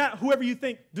 It's not whoever you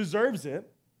think deserves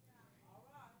it.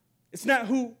 It's not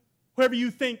whoever you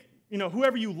think,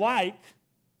 whoever you like,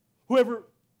 whoever,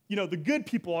 the good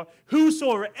people are.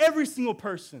 Whosoever, every single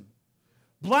person,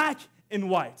 black and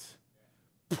white,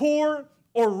 poor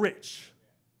or rich.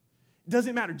 It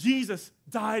doesn't matter. Jesus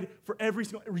died for every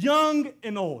single, young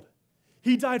and old.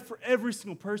 He died for every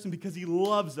single person because he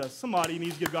loves us. Somebody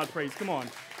needs to give God praise. Come on.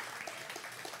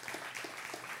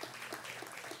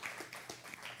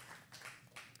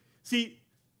 See,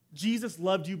 Jesus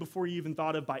loved you before you even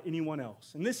thought of by anyone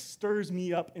else. And this stirs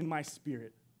me up in my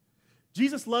spirit.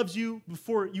 Jesus loves you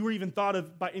before you were even thought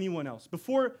of by anyone else.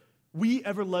 Before we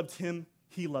ever loved him,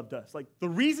 he loved us. The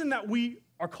reason that we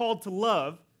are called to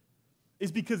love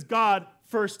is because God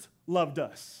first loved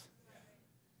us.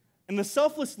 And the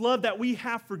selfless love that we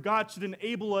have for God should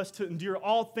enable us to endure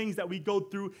all things that we go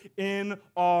through in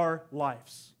our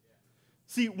lives.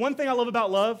 See, one thing I love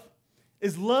about love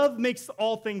is love makes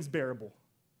all things bearable.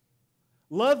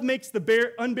 Love makes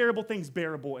the unbearable things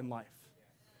bearable in life.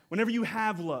 Whenever you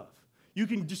have love, you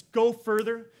can just go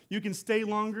further, you can stay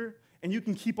longer, and you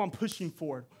can keep on pushing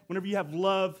forward whenever you have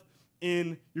love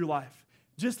in your life.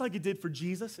 Just like it did for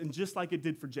Jesus and just like it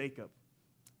did for Jacob.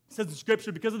 It says in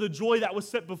Scripture, because of the joy that was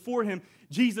set before him,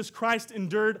 Jesus Christ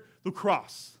endured the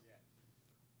cross.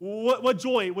 What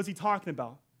joy was he talking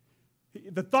about?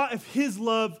 The thought of his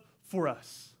love for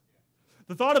us.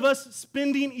 The thought of us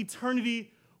spending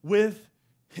eternity with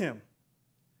him.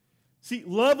 See,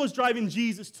 love was driving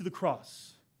Jesus to the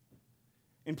cross.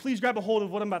 And please grab a hold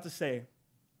of what I'm about to say.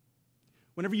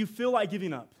 Whenever you feel like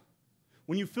giving up,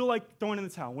 when you feel like throwing in the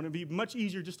towel, when it would be much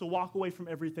easier just to walk away from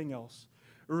everything else,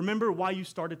 remember why you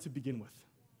started to begin with.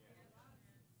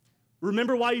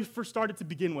 remember why you first started to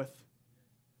begin with.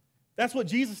 That's what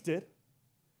Jesus did.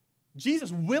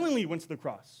 Jesus willingly went to the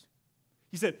cross.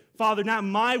 He said, Father, not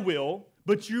my will,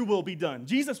 but your will be done.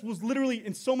 Jesus was literally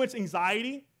in so much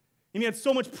anxiety, and he had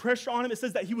so much pressure on him. It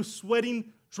says that he was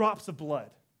sweating drops of blood.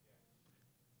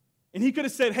 And he could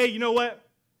have said, hey, you know what?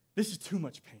 This is too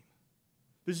much pain.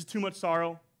 This is too much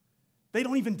sorrow. They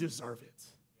don't even deserve it.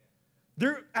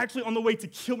 They're actually on the way to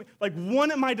kill me. Like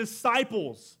one of my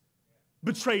disciples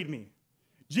betrayed me.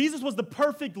 Jesus was the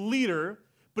perfect leader,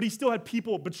 but he still had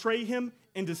people betray him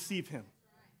and deceive him.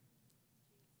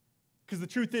 Because the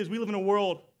truth is, we live in a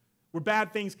world where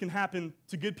bad things can happen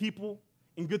to good people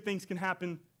and good things can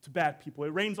happen to bad people.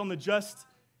 It rains on the just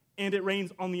and it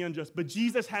rains on the unjust. But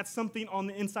Jesus had something on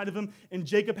the inside of him, and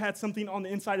Jacob had something on the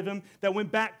inside of him that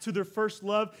went back to their first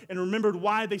love and remembered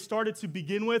why they started to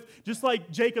begin with. Just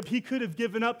like Jacob, he could have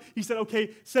given up. He said,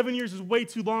 okay, 7 years is way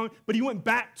too long, but he went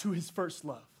back to his first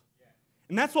love.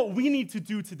 And that's what we need to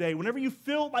do today. Whenever you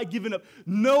feel like giving up,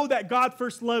 know that God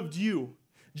first loved you.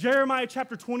 Jeremiah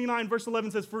chapter 29, verse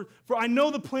 11 says, For I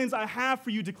know the plans I have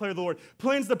for you, declare the Lord.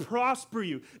 Plans to prosper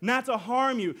you, not to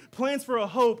harm you. Plans for a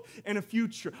hope and a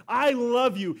future. I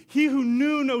love you. He who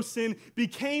knew no sin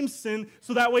became sin,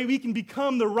 so that way we can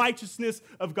become the righteousness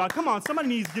of God. Come on, somebody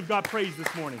needs to give God praise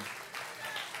this morning.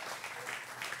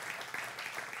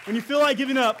 When you feel like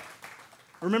giving up,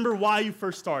 remember why you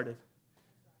first started.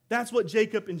 That's what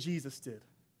Jacob and Jesus did.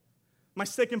 My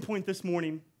second point this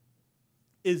morning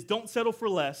is don't settle for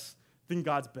less than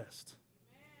God's best.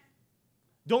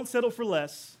 Don't settle for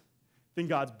less than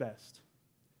God's best.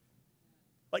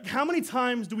 Like, how many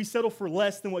times do we settle for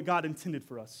less than what God intended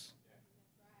for us?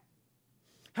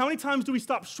 How many times do we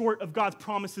stop short of God's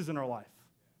promises in our life?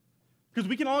 Because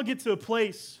we can all get to a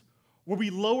place where we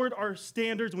lowered our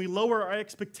standards and we lower our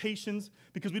expectations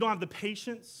because we don't have the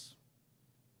patience,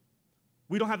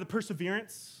 we don't have the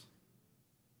perseverance,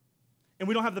 and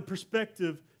we don't have the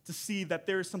perspective to see that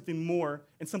there is something more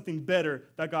and something better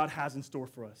that God has in store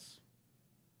for us.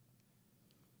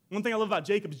 One thing I love about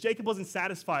Jacob is Jacob wasn't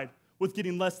satisfied with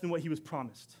getting less than what he was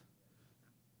promised.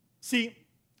 See,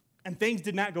 and things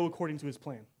did not go according to his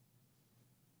plan.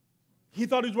 He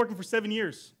thought he was working for 7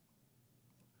 years.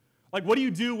 Like, what do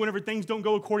you do whenever things don't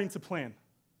go according to plan?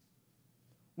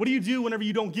 What do you do whenever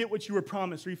you don't get what you were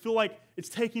promised or you feel like it's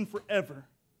taking forever?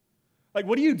 Like,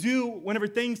 what do you do whenever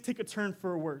things take a turn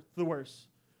for the worse?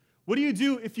 What do you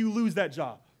do if you lose that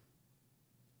job?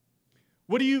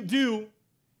 What do you do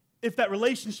if that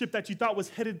relationship that you thought was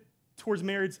headed towards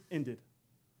marriage ended?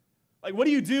 Like, what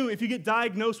do you do if you get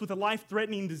diagnosed with a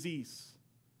life-threatening disease?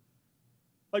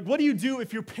 Like, what do you do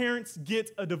if your parents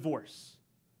get a divorce?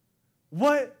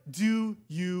 What do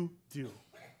you do?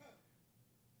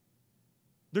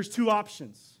 There's two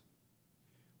options.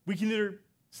 We can either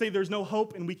say there's no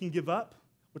hope and we can give up,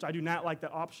 which I do not like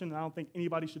that option, and I don't think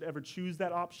anybody should ever choose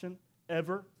that option,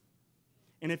 ever.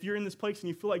 And if you're in this place and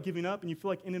you feel like giving up and you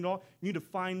feel like ending it all, you need to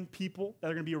find people that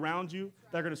are going to be around you,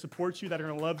 that are going to support you, that are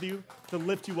going to love you, to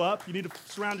lift you up. You need to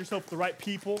surround yourself with the right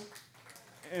people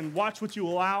and watch what you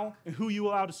allow and who you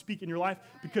allow to speak in your life,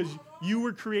 because you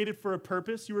were created for a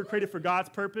purpose. You were created for God's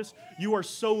purpose. You are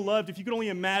so loved. If you could only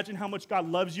imagine how much God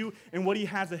loves you and what he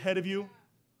has ahead of you,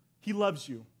 he loves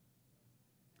you.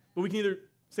 But we can either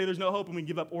say there's no hope and we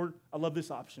give up, or I love this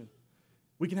option.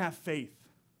 We can have faith.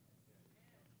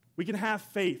 We can have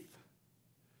faith.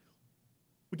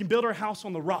 We can build our house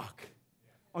on the rock,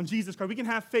 on Jesus Christ. We can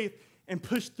have faith and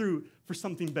push through for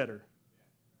something better.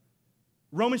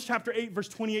 Romans chapter 8, verse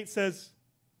 28 says,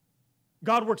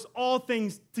 God works all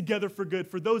things together for good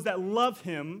for those that love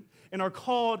him and are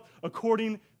called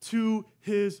according to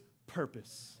his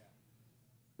purpose.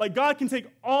 Like, God can take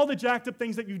all the jacked up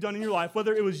things that you've done in your life,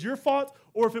 whether it was your fault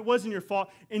or if it wasn't your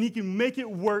fault, and he can make it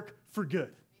work for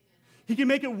good. He can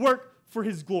make it work for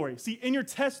his glory. See, in your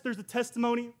test, there's a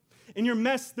testimony. In your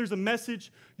mess, there's a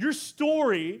message. Your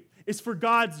story is for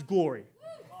God's glory.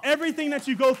 Everything that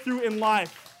you go through in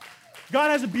life,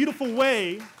 God has a beautiful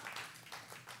way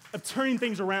of turning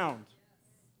things around.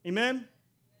 Amen?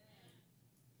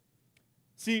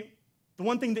 See, the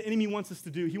one thing the enemy wants us to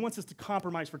do, he wants us to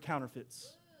compromise for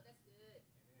counterfeits.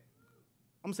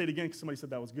 I'm going to say it again because somebody said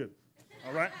that was good.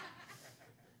 All right?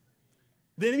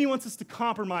 The enemy wants us to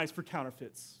compromise for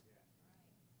counterfeits.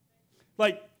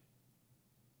 Like,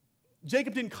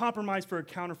 Jacob didn't compromise for a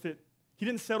counterfeit. He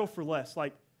didn't settle for less.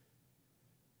 Like,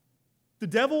 the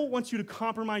devil wants you to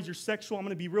compromise your sexual, I'm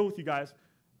going to be real with you guys.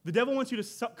 The devil wants you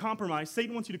to compromise,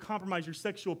 Satan wants you to compromise your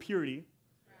sexual purity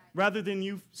rather than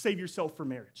you save yourself for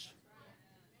marriage.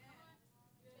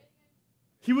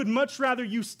 He would much rather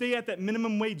you stay at that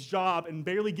minimum wage job and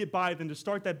barely get by than to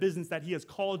start that business that he has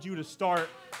called you to start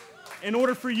in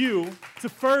order for you to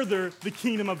further the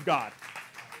kingdom of God.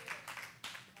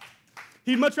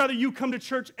 He'd much rather you come to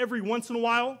church every once in a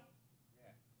while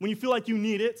when you feel like you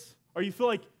need it or you feel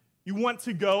like you want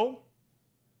to go.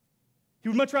 He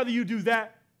would much rather you do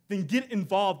that than get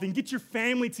involved, than get your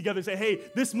family together and say, hey,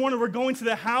 this morning we're going to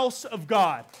the house of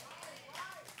God.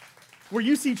 Where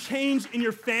you see change in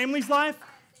your family's life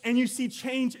and you see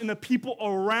change in the people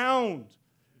around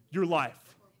your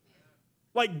life.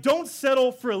 Like, don't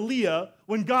settle for a Leah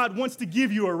when God wants to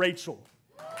give you a Rachel.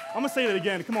 I'm going to say that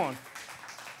again. Come on.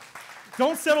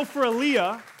 Don't settle for a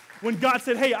Leah when God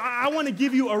said, hey, I want to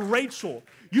give you a Rachel.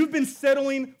 You've been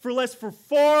settling for less for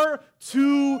far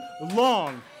too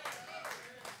long.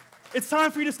 It's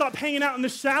time for you to stop hanging out in the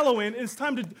shallow end, and it's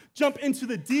time to jump into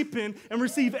the deep end and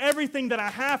receive everything that I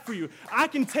have for you. I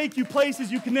can take you places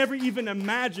you can never even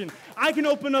imagine. I can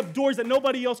open up doors that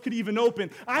nobody else could even open.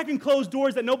 I can close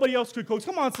doors that nobody else could close.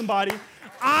 Come on, somebody.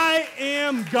 I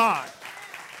am God.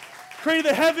 Created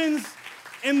the heavens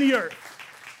and the earth.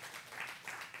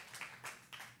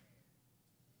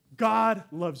 God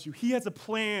loves you. He has a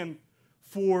plan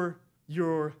for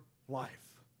your life.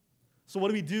 So what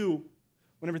do we do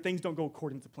whenever things don't go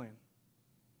according to plan?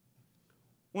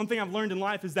 One thing I've learned in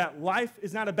life is that life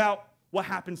is not about what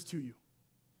happens to you.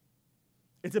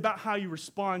 It's about how you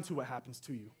respond to what happens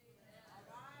to you.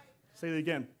 Say it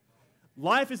again.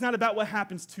 Life is not about what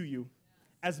happens to you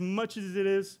as much as it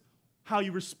is how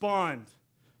you respond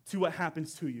to what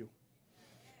happens to you.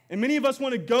 And many of us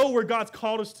want to go where God's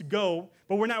called us to go,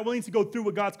 but we're not willing to go through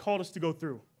what God's called us to go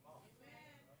through.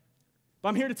 But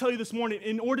I'm here to tell you this morning,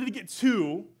 in order to get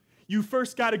to, you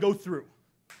first got to go through.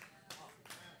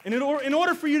 And in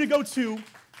order for you to go to,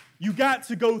 you got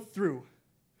to go through.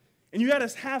 And you got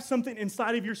to have something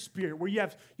inside of your spirit where you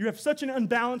have such an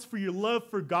unbalance for your love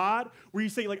for God, where you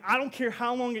say, like, I don't care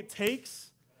how long it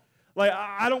takes. Like,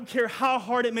 I don't care how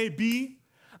hard it may be.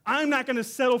 I'm not going to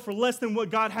settle for less than what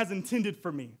God has intended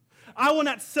for me. I will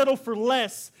not settle for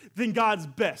less than God's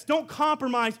best. Don't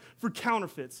compromise for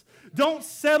counterfeits. Don't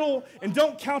settle and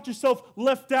don't count yourself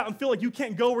left out and feel like you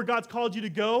can't go where God's called you to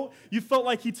go. You felt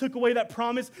like he took away that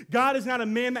promise. God is not a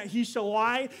man that he shall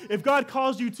lie. If God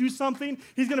calls you to something,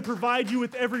 he's going to provide you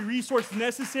with every resource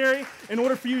necessary in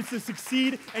order for you to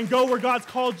succeed and go where God's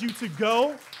called you to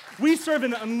go. We serve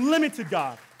an unlimited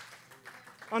God.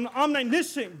 An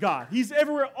omniscient God. He's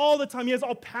everywhere all the time. He has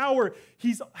all power.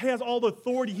 He has all the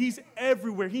authority. He's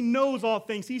everywhere. He knows all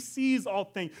things. He sees all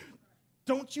things.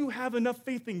 Don't you have enough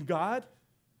faith in God?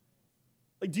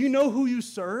 Like, do you know who you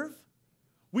serve?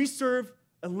 We serve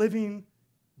a living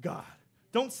God.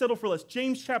 Don't settle for less.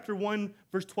 James chapter 1,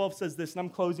 verse 12 says this, and I'm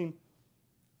closing.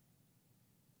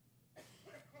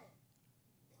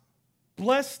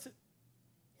 Blessed,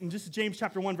 and this is James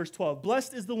chapter 1, verse 12.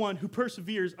 Blessed is the one who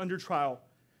perseveres under trial,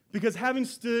 because having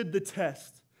stood the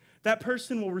test, that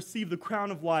person will receive the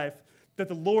crown of life that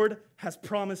the Lord has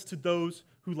promised to those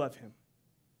who love him.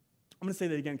 I'm going to say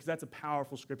that again because that's a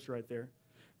powerful scripture right there.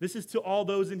 This is to all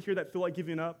those in here that feel like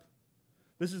giving up.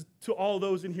 This is to all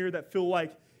those in here that feel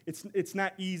like it's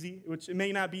not easy, which it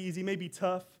may not be easy, it may be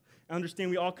tough. I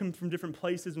understand we all come from different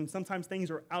places and sometimes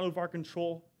things are out of our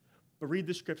control. But read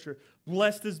the scripture.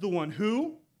 Blessed is the one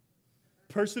who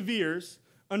perseveres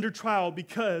under trial,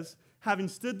 because having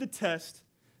stood the test,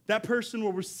 that person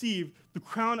will receive the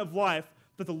crown of life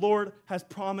that the Lord has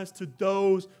promised to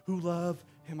those who love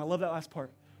him. I love that last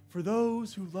part. For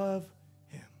those who love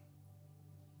him.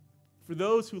 For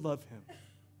those who love him.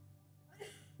 And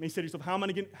you say to yourself, how am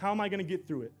I going to get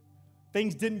through it?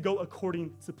 Things didn't go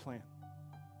according to plan.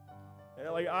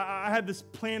 Like, I had this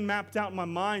plan mapped out in my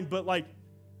mind, but like,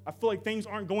 I feel like things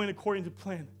aren't going according to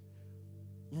plan.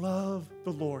 Love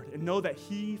the Lord and know that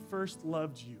he first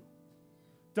loved you.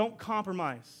 Don't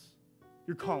compromise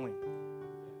your calling.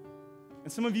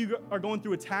 And some of you are going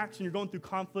through attacks and you're going through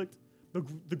conflict.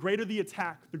 The greater the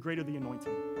attack, the greater the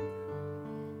anointing.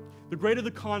 The greater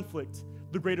the conflict,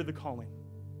 the greater the calling.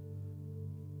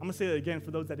 I'm going to say that again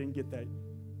for those that didn't get that.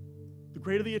 The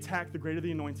greater the attack, the greater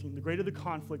the anointing, the greater the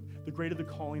conflict, the greater the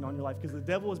calling on your life. Because the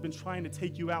devil has been trying to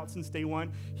take you out since day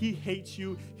one. He hates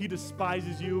you. He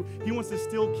despises you. He wants to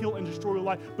steal, kill, and destroy your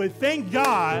life. But thank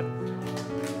God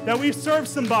that we serve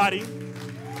somebody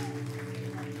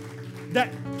that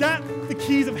got the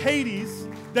keys of Hades,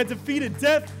 that defeated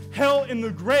death, hell, and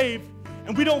the grave.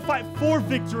 And we don't fight for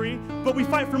victory, but we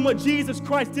fight from what Jesus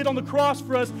Christ did on the cross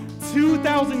for us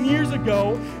 2,000 years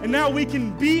ago. And now we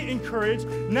can be encouraged.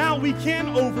 Now we can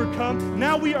overcome.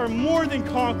 Now we are more than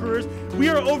conquerors. We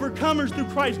are overcomers through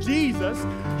Christ Jesus.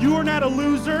 You are not a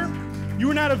loser. You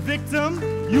are not a victim.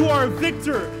 You are a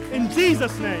victor in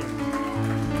Jesus' name.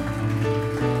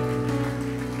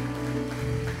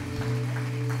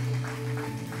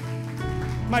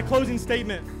 My closing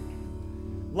statement.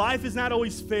 Life is not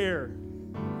always fair,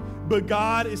 but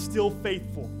God is still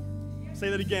faithful. I'll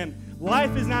say that again.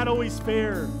 Life is not always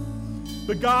fair,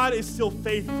 but God is still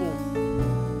faithful.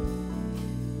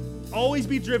 Always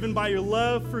be driven by your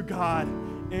love for God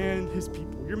and his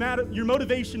people. Your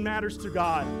motivation matters to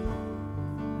God.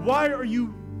 Why are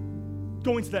you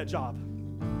going to that job?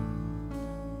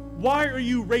 Why are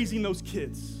you raising those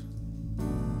kids?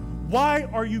 Why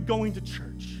are you going to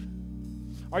church?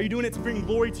 Are you doing it to bring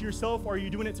glory to yourself, or are you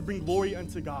doing it to bring glory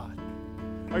unto God?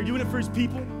 Are you doing it for his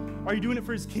people? Are you doing it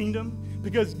for his kingdom?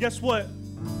 Because guess what?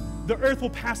 The earth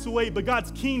will pass away, but God's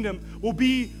kingdom will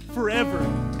be forever.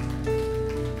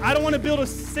 I don't want to build a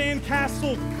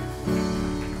sandcastle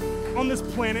on this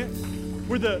planet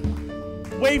where the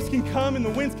waves can come and the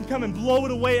winds can come and blow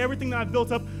it away, everything that I've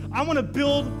built up. I want to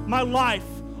build my life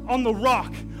on the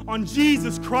rock, on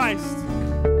Jesus Christ.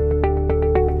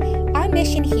 Our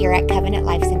mission here at Covenant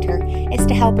Life Center is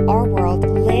to help our world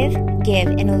live, give,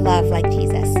 and love like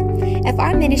Jesus. If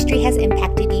our ministry has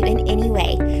impacted you in any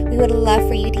way, we would love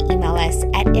for you to email us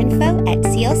at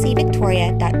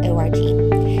info@clcvictoria.org.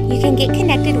 You can get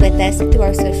connected with us through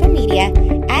our social media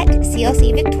at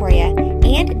CLC Victoria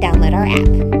and download our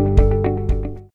app.